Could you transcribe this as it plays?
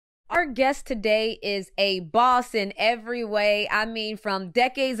our guest today is a boss in every way. I mean, from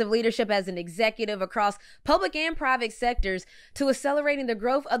decades of leadership as an executive across public and private sectors to accelerating the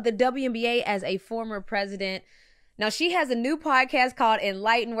growth of the WNBA as a former president. Now, she has a new podcast called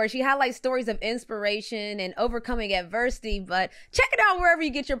Enlighten, where she highlights stories of inspiration and overcoming adversity. But check it out wherever you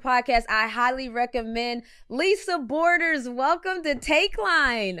get your podcast. I highly recommend. Lisa Borders, welcome to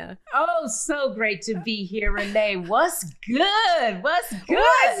Takeline. Oh, so great to be here, Renee. What's good? What's good?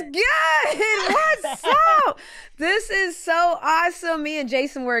 What's good? What's up? This is so awesome. Me and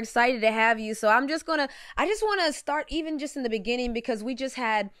Jason were excited to have you. So I just want to start even just in the beginning, because we just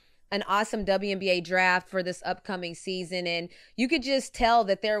had an awesome WNBA draft for this upcoming season. And you could just tell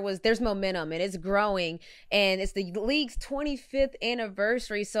that there's momentum and it's growing, and it's the league's 25th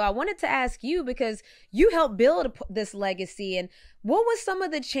anniversary. So I wanted to ask you, because you helped build this legacy, and what was some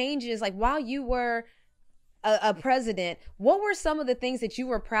of the changes, like while you were a president, what were some of the things that you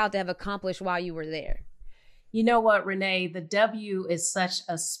were proud to have accomplished while you were there? You know what, Renee, the W is such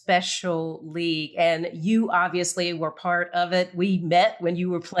a special league, and you obviously were part of it. We met when you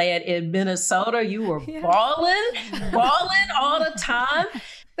were playing in Minnesota. You were balling all the time.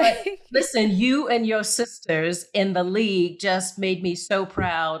 But listen, you and your sisters in the league just made me so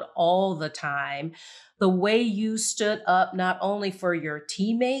proud all the time. The way you stood up not only for your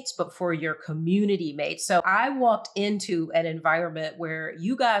teammates, but for your community mates. So I walked into an environment where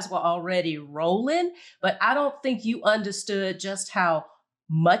you guys were already rolling, but I don't think you understood just how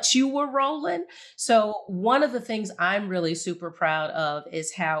much you were rolling. So one of the things I'm really super proud of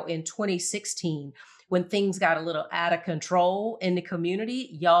is how in 2016, when things got a little out of control in the community,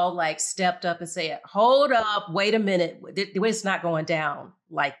 y'all like stepped up and said, hold up, wait a minute, it's not going down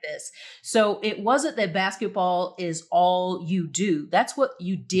like this. So it wasn't that basketball is all you do. That's what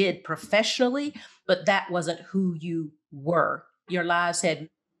you did professionally, but that wasn't who you were. Your lives had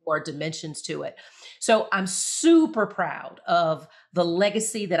more dimensions to it. So I'm super proud of the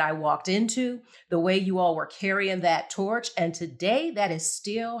legacy that I walked into, the way you all were carrying that torch. And today that is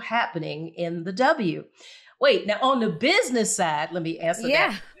still happening in the W. Wait, now on the business side, let me answer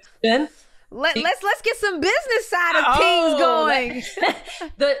that question. Let's get some business side of things going.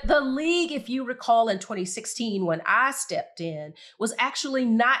 The league, if you recall, in 2016, when I stepped in, was actually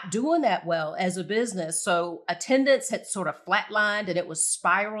not doing that well as a business. So attendance had sort of flatlined and it was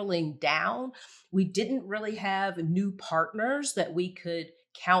spiraling down. We didn't really have new partners that we could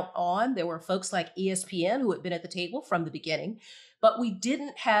count on. There were folks like ESPN who had been at the table from the beginning, but we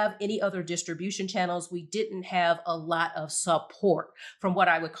didn't have any other distribution channels. We didn't have a lot of support from what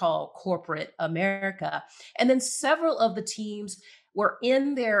I would call corporate America. And then several of the teams were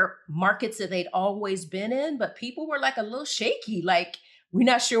in their markets that they'd always been in, but people were like a little shaky, like, we're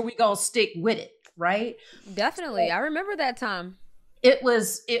not sure we're going to stick with it, right? Definitely. So I remember that time. It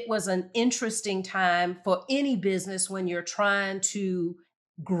was an interesting time for any business when you're trying to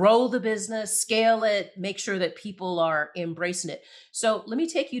grow the business, scale it, make sure that people are embracing it. So let me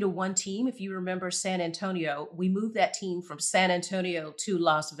take you to one team. If you remember San Antonio, we moved that team from San Antonio to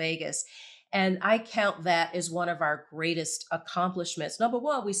Las Vegas. And I count that as one of our greatest accomplishments. Number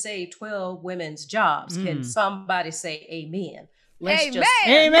one, we saved 12 women's jobs. Can somebody say amen? Amen.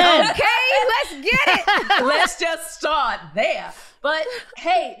 Amen. Okay, let's get it. Let's just start there. But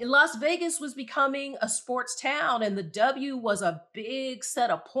hey, Las Vegas was becoming a sports town, and the W was a big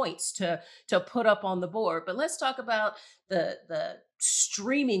set of points to put up on the board. But let's talk about the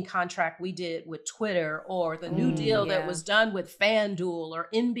streaming contract we did with Twitter, or the new deal that was done with FanDuel or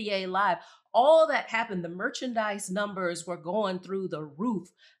NBA Live. All that happened. The merchandise numbers were going through the roof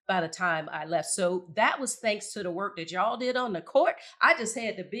by the time I left. So that was thanks to the work that y'all did on the court. I just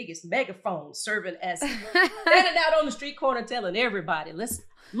had the biggest megaphone serving as standing out on the street corner telling everybody, listen,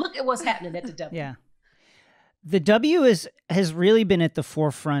 look at what's happening at the W. Yeah. The W has really been at the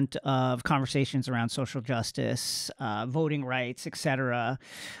forefront of conversations around social justice, voting rights, et cetera.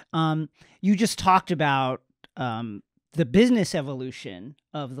 You just talked about the business evolution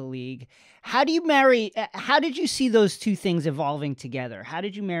of the league. How did you see those two things evolving together? How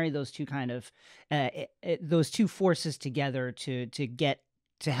did you marry those two those two forces together to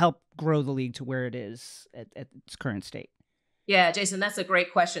help grow the league to where it is at its current state? Yeah, Jason, that's a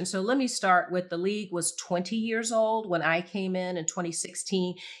great question. So let me start with, the league was 20 years old when I came in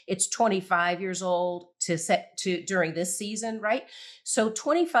 2016. It's 25 years old during this season, right? So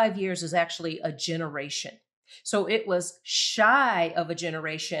 25 years is actually a generation. So it was shy of a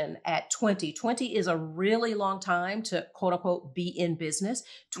generation at 20. 20 is a really long time to, quote unquote, be in business.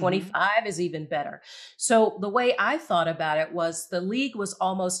 25 is even better. So the way I thought about it was, the league was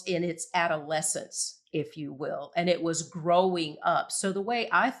almost in its adolescence if you will, and it was growing up. So the way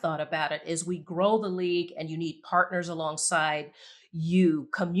I thought about it is we grow the league and you need partners alongside you,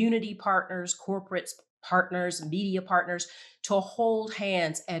 community partners, corporate partners, media partners, to hold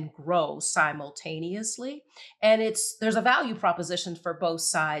hands and grow simultaneously. And there's a value proposition for both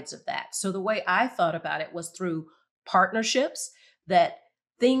sides of that. So the way I thought about it was through partnerships, that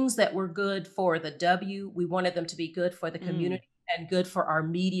things that were good for the W, we wanted them to be good for the community and good for our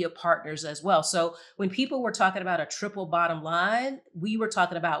media partners as well. So when people were talking about a triple bottom line, we were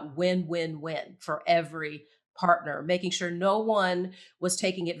talking about win-win-win for every partner, making sure no one was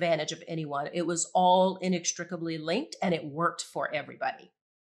taking advantage of anyone. It was all inextricably linked and it worked for everybody.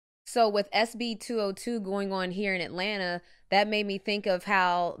 So with SB 202 going on here in Atlanta, that made me think of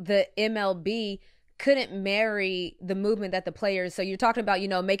how the MLB couldn't marry the movement that the players, so you're talking about,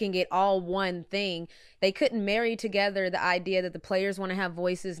 making it all one thing. They couldn't marry together the idea that the players want to have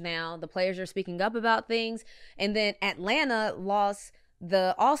voices now. The players are speaking up about things. And then Atlanta lost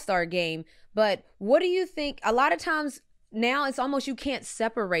the All-Star game. But what do you think? A lot of times now it's almost you can't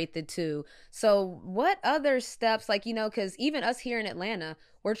separate the two. So what other steps, because even us here in Atlanta,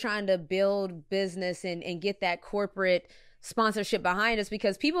 we're trying to build business and get that corporate sponsorship behind us,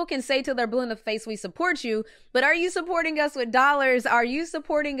 because people can say till they're blue in the face, we support you, but are you supporting us with dollars? Are you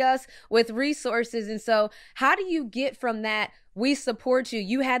supporting us with resources? And so how do you get from that, we support you,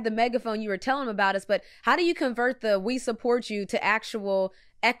 you had the megaphone, you were telling them about us, but how do you convert the we support you to actual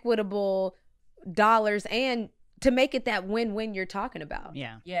equitable dollars and to make it that win-win you're talking about?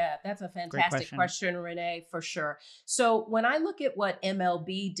 Yeah, that's a fantastic question, Renee, for sure. So when I look at what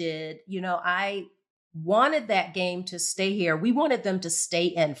MLB did, I wanted that game to stay here. We wanted them to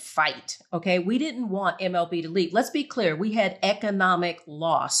stay and fight. Okay. We didn't want MLB to leave. Let's be clear. We had economic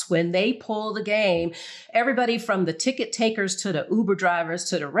loss when they pulled the game. Everybody from the ticket takers to the Uber drivers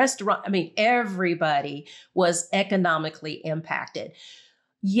to the restaurant. Everybody was economically impacted.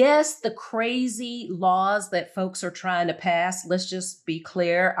 Yes, the crazy laws that folks are trying to pass, let's just be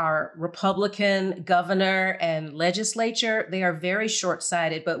clear, our Republican governor and legislature, they are very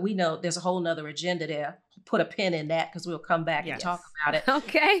short-sighted, but we know there's a whole nother agenda there. Put a pin in that because we'll come back and talk about it.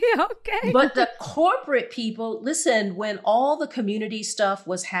 Okay. But the corporate people, listen, when all the community stuff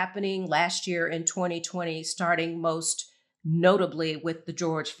was happening last year in 2020, starting most notably with the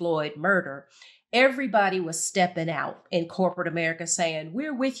George Floyd murder, everybody was stepping out in corporate America saying,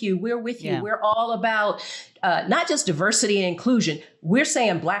 we're with you. We're with you. We're all about not just diversity and inclusion. We're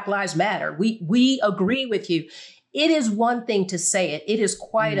saying Black Lives Matter. We agree with you. It is one thing to say it. It is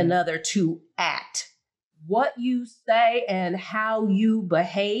quite another to act. What you say and how you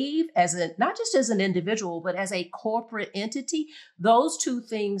behave not just as an individual, but as a corporate entity, those two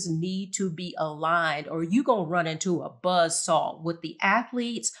things need to be aligned, or you're going to run into a buzzsaw with the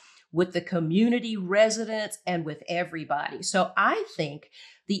athletes, with the community residents, and with everybody. So I think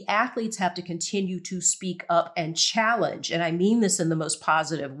the athletes have to continue to speak up and challenge, and I mean this in the most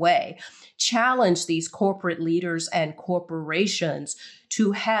positive way, challenge these corporate leaders and corporations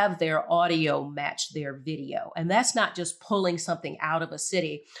to have their audio match their video. And that's not just pulling something out of a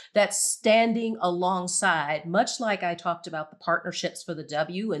city, that's standing alongside, much like I talked about the partnerships for the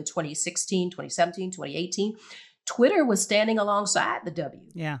W in 2016, 2017, 2018, Twitter was standing alongside the W.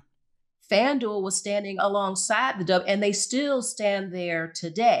 Yeah. FanDuel was standing alongside the W, and they still stand there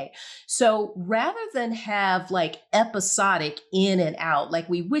today. So rather than have episodic in and out,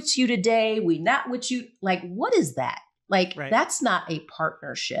 we with you today, we not with you, what is that? That's not a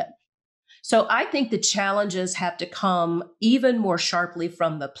partnership. So I think the challenges have to come even more sharply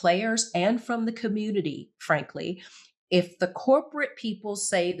from the players and from the community, frankly. If the corporate people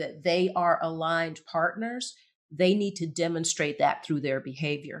say that they are aligned partners, they need to demonstrate that through their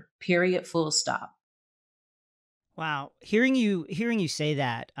behavior, period, full stop. Wow. Hearing you say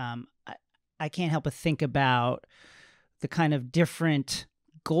that, I can't help but think about the kind of different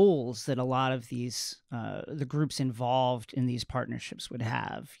goals that a lot of these, the groups involved in these partnerships would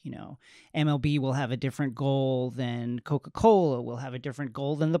have. MLB will have a different goal than Coca-Cola, will have a different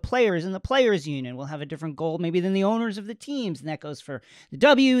goal than the players, and the players union will have a different goal maybe than the owners of the teams. And that goes for the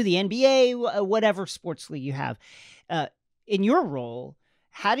W, the NBA, whatever sports league you have. In your role,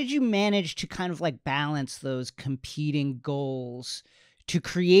 how did you manage to kind of balance those competing goals to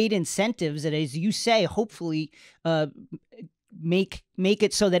create incentives that, as you say, hopefully make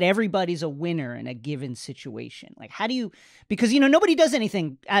it so that everybody's a winner in a given situation? How do you, because nobody does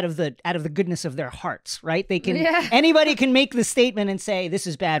anything out of the goodness of their hearts, right? They can anybody can make the statement and say, this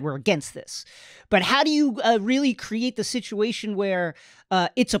is bad, we're against this. But how do you really create the situation where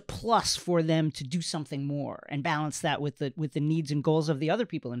it's a plus for them to do something more and balance that with the needs and goals of the other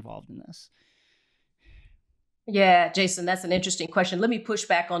people involved in this? Yeah, Jason, that's an interesting question. Let me push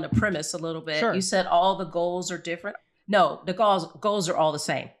back on the premise a little bit. Sure. You said all the goals are different. No, the goals are all the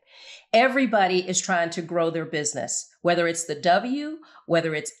same. Everybody is trying to grow their business, whether it's the W,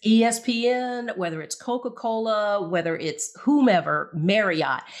 whether it's ESPN, whether it's Coca-Cola, whether it's whomever,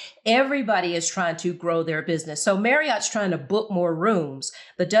 Marriott. Everybody is trying to grow their business. So Marriott's trying to book more rooms.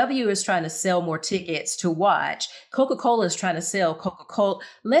 The W is trying to sell more tickets to watch. Coca-Cola is trying to sell Coca-Cola.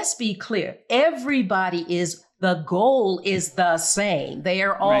 Let's be clear. The goal is the same. They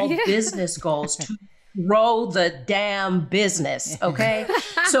are all business goals to grow the damn business. Okay.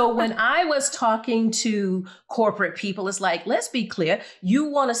 So when I was talking to corporate people, it's like, let's be clear. You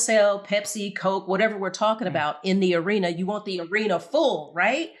want to sell Pepsi, Coke, whatever we're talking about in the arena. You want the arena full,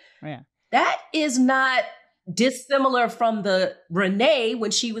 right? Yeah. That is not dissimilar from the Renee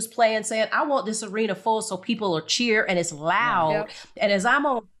when she was playing, saying, I want this arena full so people will cheer and it's loud. Yep. And as I'm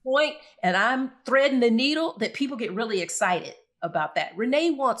on point and I'm threading the needle, that people get really excited about that. Renee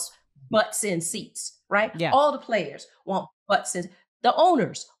wants butts in seats, right? Yeah. All the players want butts in, the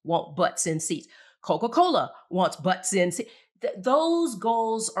owners want butts in seats. Coca-Cola wants butts in seats. Those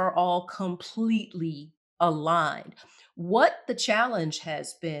goals are all completely aligned. What the challenge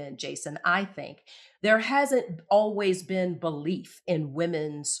has been, Jason, I think, there hasn't always been belief in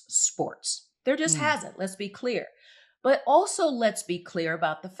women's sports. There just hasn't, let's be clear. But also let's be clear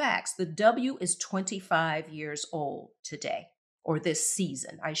about the facts. The W is 25 years old today, or this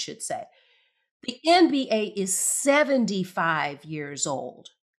season, I should say. The NBA is 75 years old.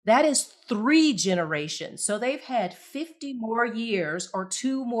 That is 3 generations. So they've had 50 more years or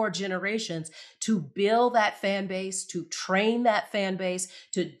 2 more generations to build that fan base, to train that fan base,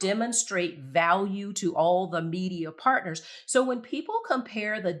 to demonstrate value to all the media partners. So when people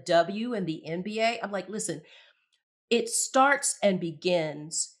compare the W and the NBA, I'm like, listen, it starts and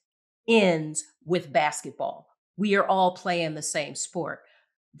ends with basketball. We are all playing the same sport.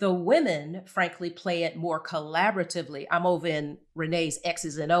 The women, frankly, play it more collaboratively. I'm over in Renee's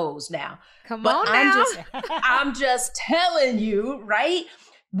X's and O's now. Come on now. I'm just telling you, right?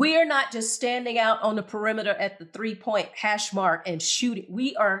 We're not just standing out on the perimeter at the 3-point hash mark and shooting.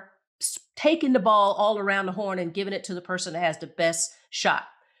 We are taking the ball all around the horn and giving it to the person that has the best shot.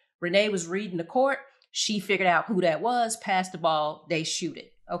 Renee was reading the court. She figured out who that was, passed the ball, they shoot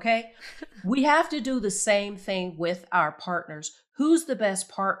it. Okay. We have to do the same thing with our partners. Who's the best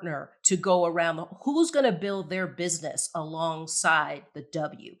partner to go around? Who's going to build their business alongside the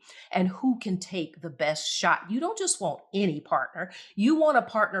W? And who can take the best shot? You don't just want any partner. You want a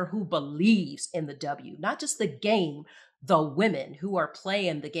partner who believes in the W, not just the game, the women who are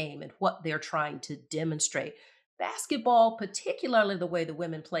playing the game and what they're trying to demonstrate. Basketball, particularly the way the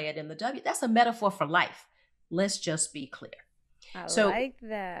women play it in the W, that's a metaphor for life. Let's just be clear. I like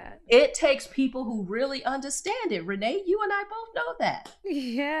that. It takes people who really understand it. Renee, you and I both know that.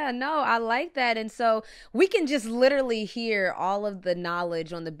 Yeah, no, I like that. And so we can just literally hear all of the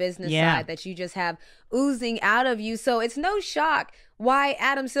knowledge on the business side that you just have oozing out of you. So it's no shock why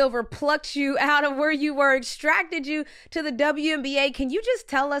Adam Silver plucked you out of where you were, extracted you to the WNBA. Can you just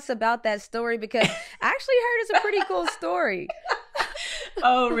tell us about that story? Because I actually heard it's a pretty cool story.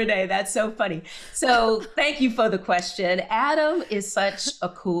 Oh, Renee, that's so funny. So thank you for the question. Adam is such a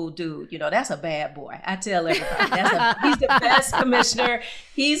cool dude. You know, that's a bad boy. I tell everybody, he's the best commissioner.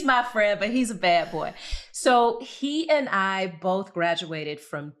 He's my friend, but he's a bad boy. So he and I both graduated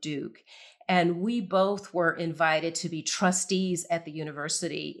from Duke. And we both were invited to be trustees at the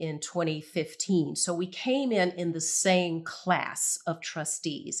university in 2015. So we came in the same class of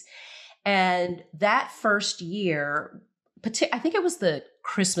trustees. And that first year, I think it was the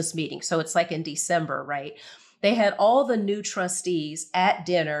Christmas meeting. So it's like in December, right? They had all the new trustees at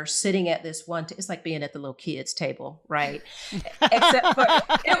dinner sitting at this one. It's like being at the little kids' table, right? Except for,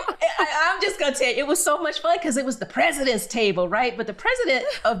 I'm just going to tell you, it was so much fun because it was the president's table, right? But the president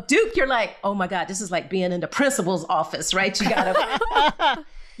of Duke, you're like, oh my God, this is like being in the principal's office, right? You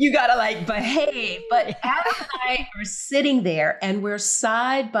gotta like behave. But Adam and I are sitting there and we're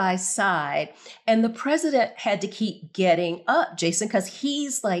side by side. And the president had to keep getting up, Jason, because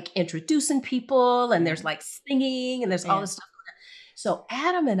he's like introducing people and there's like singing and there's all this stuff. So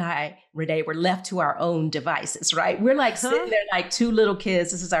Adam and I, Renee, were left to our own devices, right? We're like sitting there like 2 little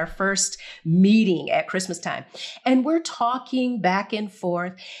kids. This is our first meeting at Christmas time. And we're talking back and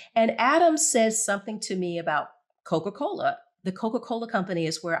forth. And Adam says something to me about Coca-Cola. The Coca-Cola company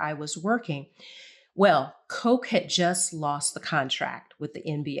is where I was working. Well, Coke had just lost the contract with the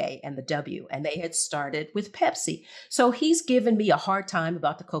NBA and the W, and they had started with Pepsi. So he's giving me a hard time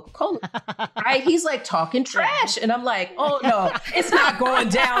about the Coca-Cola, right? He's like talking trash. And I'm like, oh no, it's not going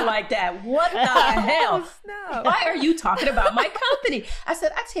down like that. What the hell? No. Why are you talking about my company? I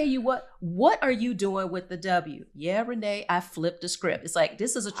said, I tell you what are you doing with the W? Yeah, Renee, I flipped the script. It's like,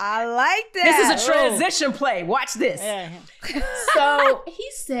 I like that. This is a transition play. Watch this. Yeah. So he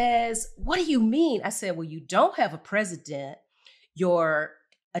says, what do you mean? I said, well, you don't have a president. Your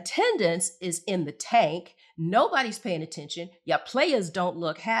attendance is in the tank. Nobody's paying attention. Your players don't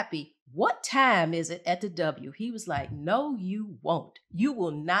look happy. What time is it at the W? He was like, no, you won't. You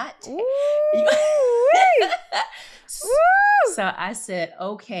will not. So I said,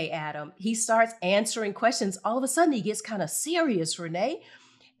 okay, Adam. He starts answering questions. All of a sudden, he gets kind of serious, Renee.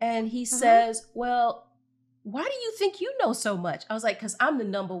 And he says, well, why do you think you know so much? I was like, because I'm the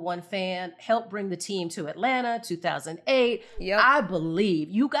 #1 fan, helped bring the team to Atlanta, 2008. Yep. I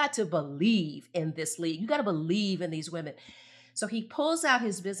believe. You got to believe in this league. You got to believe in these women. So he pulls out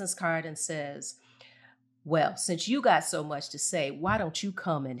his business card and says, well, since you got so much to say, why don't you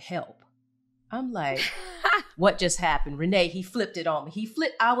come and help? I'm like, what just happened? Renee, he flipped it on me.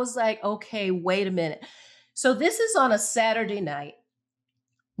 I was like, okay, wait a minute. So this is on a Saturday night.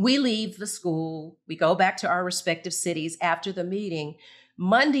 We leave the school. We go back to our respective cities after the meeting.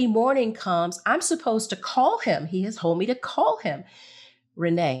 Monday morning comes. I'm supposed to call him. He has told me to call him.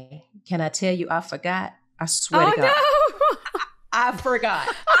 Renee, can I tell you I forgot? I swear to God. No. I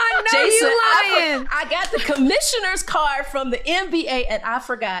forgot. I know Jason, you lying. I got the commissioner's card from the NBA and I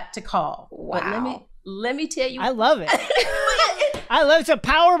forgot to call. Wow. But let me tell you. I love it. I love it's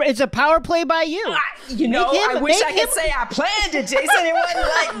a power play by you. I wish I could say I planned it, Jason. It wasn't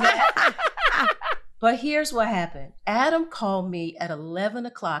like that. But here's what happened. Adam called me at 11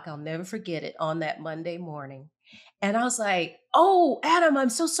 o'clock. I'll never forget it, on that Monday morning. And I was like, oh, Adam, I'm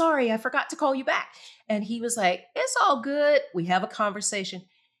so sorry. I forgot to call you back. And he was like, it's all good. We have a conversation.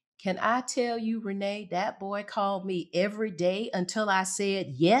 Can I tell you, Renee, that boy called me every day until I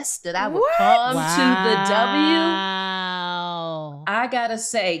said yes, that I would come to the W. Wow. I gotta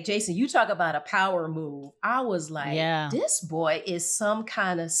say, Jason, you talk about a power move. I was like, this boy is some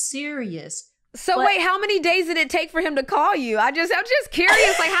kind of serious. So wait, how many days did it take for him to call you? I'm just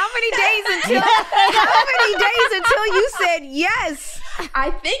curious, like how many days until you said yes?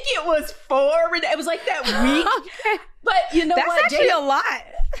 I think it was 4. It was like that week. Okay. But you know that's what? That's actually a lot.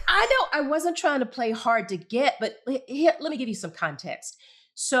 I know I wasn't trying to play hard to get, but here, let me give you some context.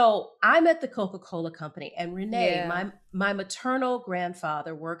 So I'm at the Coca-Cola company, and Renee, my maternal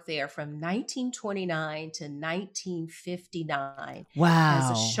grandfather worked there from 1929 to 1959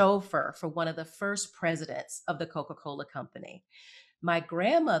 as a chauffeur for one of the first presidents of the Coca-Cola company. My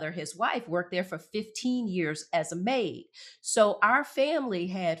grandmother, his wife, worked there for 15 years as a maid. So our family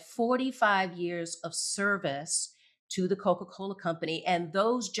had 45 years of service to the Coca-Cola company. And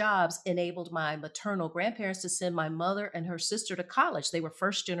those jobs enabled my maternal grandparents to send my mother and her sister to college. They were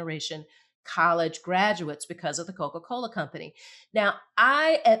first generation college graduates because of the Coca-Cola company. Now,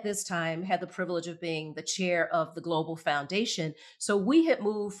 I, at this time, had the privilege of being the chair of the Global Foundation. So we had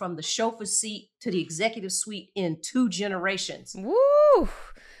moved from the chauffeur seat to the executive suite in 2 generations. Woo!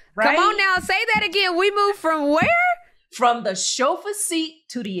 Right? Come on now, say that again. We moved from where? From the chauffeur seat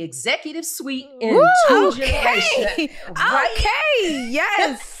to the executive suite in 2 generations. Right? Okay,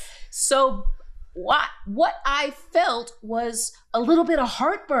 yes. So what I felt was a little bit of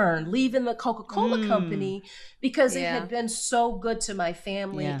heartburn leaving the Coca-Cola company because it had been so good to my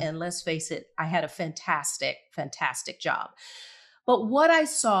family. And let's face it, I had a fantastic, fantastic job. But what I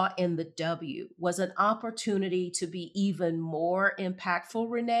saw in the W was an opportunity to be even more impactful,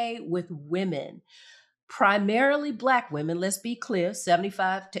 Renee, with women. Primarily Black women, let's be clear,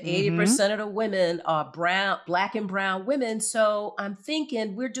 75 to 80% of the women are Black and brown women. So I'm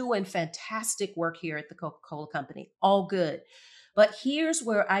thinking we're doing fantastic work here at the Coca-Cola company. All good. But here's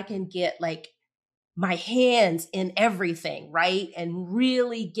where I can get like my hands in everything, right? And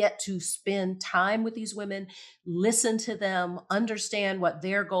really get to spend time with these women, listen to them, understand what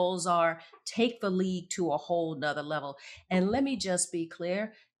their goals are, take the league to a whole nother level. And let me just be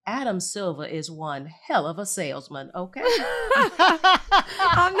clear. Adam Silver is one hell of a salesman, okay?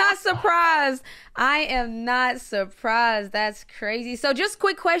 I'm not surprised. I am not surprised. That's crazy. So just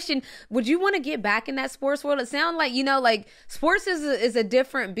quick question. Would you want to get back in that sports world? It sounds like, like sports is a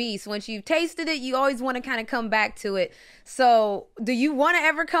different beast. Once you've tasted it, you always want to kind of come back to it. So do you want to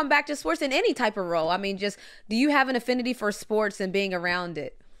ever come back to sports in any type of role? I mean, just do you have an affinity for sports and being around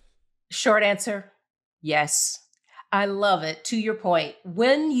it? Short answer, yes. I love it. To your point,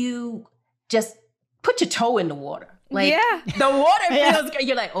 when you just put your toe in the water. Like Yeah. the water feels good.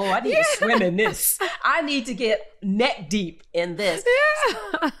 You're like, oh, I need to swim in this. I need to get neck deep in this. Yeah.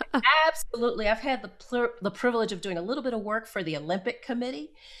 So, absolutely. I've had the privilege of doing a little bit of work for the Olympic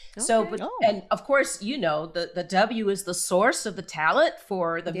Committee. So, and of course, you know, the W is the source of the talent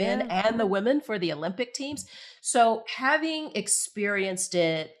for the men and the women for the Olympic teams. So having experienced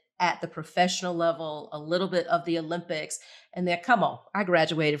it at the professional level, a little bit of the Olympics, and then come on, I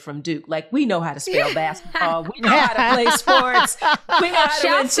graduated from Duke. Like, we know how to spell basketball. We know how to play sports. We know how to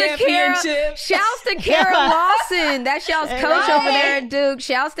win championships. Shouts to Kara Lawson. That's y'all's coach over there at Duke.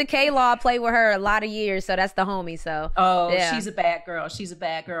 Shouts to K-Law. Played with her a lot of years, so that's the homie. So she's a bad girl. She's a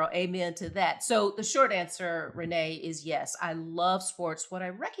bad girl. Amen to that. So the short answer, Renee, is yes. I love sports. What I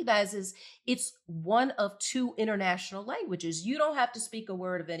recognize is it's one of two international languages. You don't have to speak a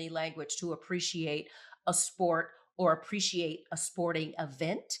word of any language to appreciate a sport or appreciate a sporting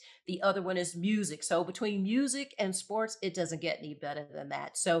event. The other one is music. So between music and sports, it doesn't get any better than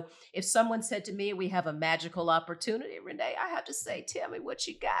that. So if someone said to me, we have a magical opportunity, Renee, I have to say, tell me what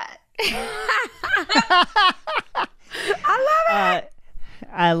you got. I love it.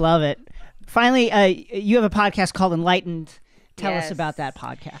 I love it. Finally, you have a podcast called Enlightened. Tell us about that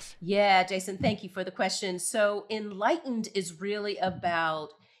podcast. Yeah, Jason, thank you for the question. So Enlightened is really about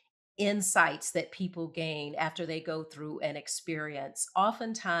insights that people gain after they go through an experience.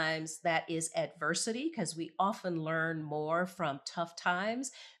 Oftentimes that is adversity, because we often learn more from tough times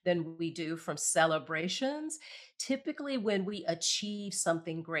than we do from celebrations. Typically when we achieve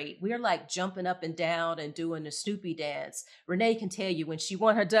something great, we're like jumping up and down and doing the Snoopy dance. Renee can tell you when she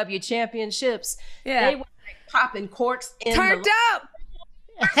won her W championships, they were like popping corks in Turned up.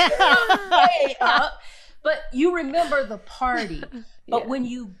 way up. But you remember the party. But when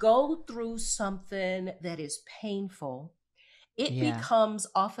you go through something that is painful, it becomes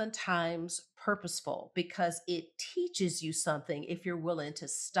oftentimes purposeful, because it teaches you something if you're willing to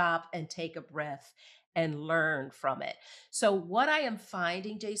stop and take a breath and learn from it. So what I am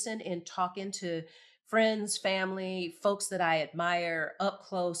finding, Jason, in talking to friends, family, folks that I admire up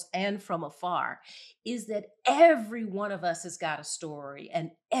close and from afar, is that every one of us has got a story,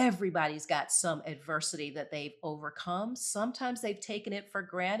 and everybody's got some adversity that they've overcome. Sometimes they've taken it for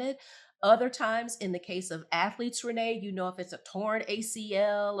granted. Other times, in the case of athletes, Renee, you know, if it's a torn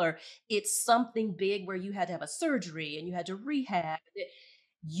ACL or it's something big where you had to have a surgery and you had to rehab,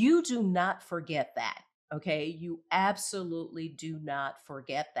 you do not forget that. Okay, you absolutely do not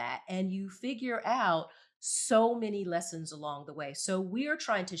forget that. And you figure out so many lessons along the way. So we are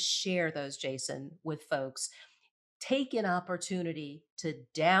trying to share those, Jason, with folks. Take an opportunity to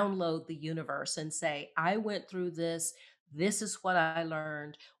download the universe and say, I went through this. This is what I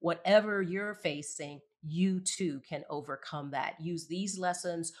learned. Whatever you're facing, you too can overcome that. Use these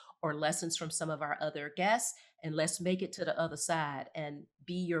lessons or lessons from some of our other guests, and let's make it to the other side and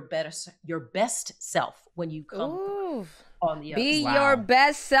be your best self when you come on the other side. Be your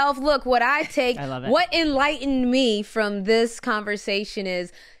best self. Look, what I take, I love it. What enlightened me from this conversation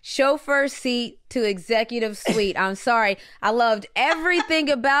is chauffeur seat to executive suite. I'm sorry. I loved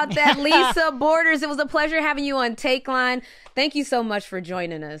everything about that. Lisa Borders, it was a pleasure having you on Takeline. Thank you so much for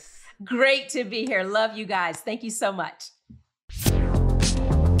joining us. Great to be here. Love you guys. Thank you so much.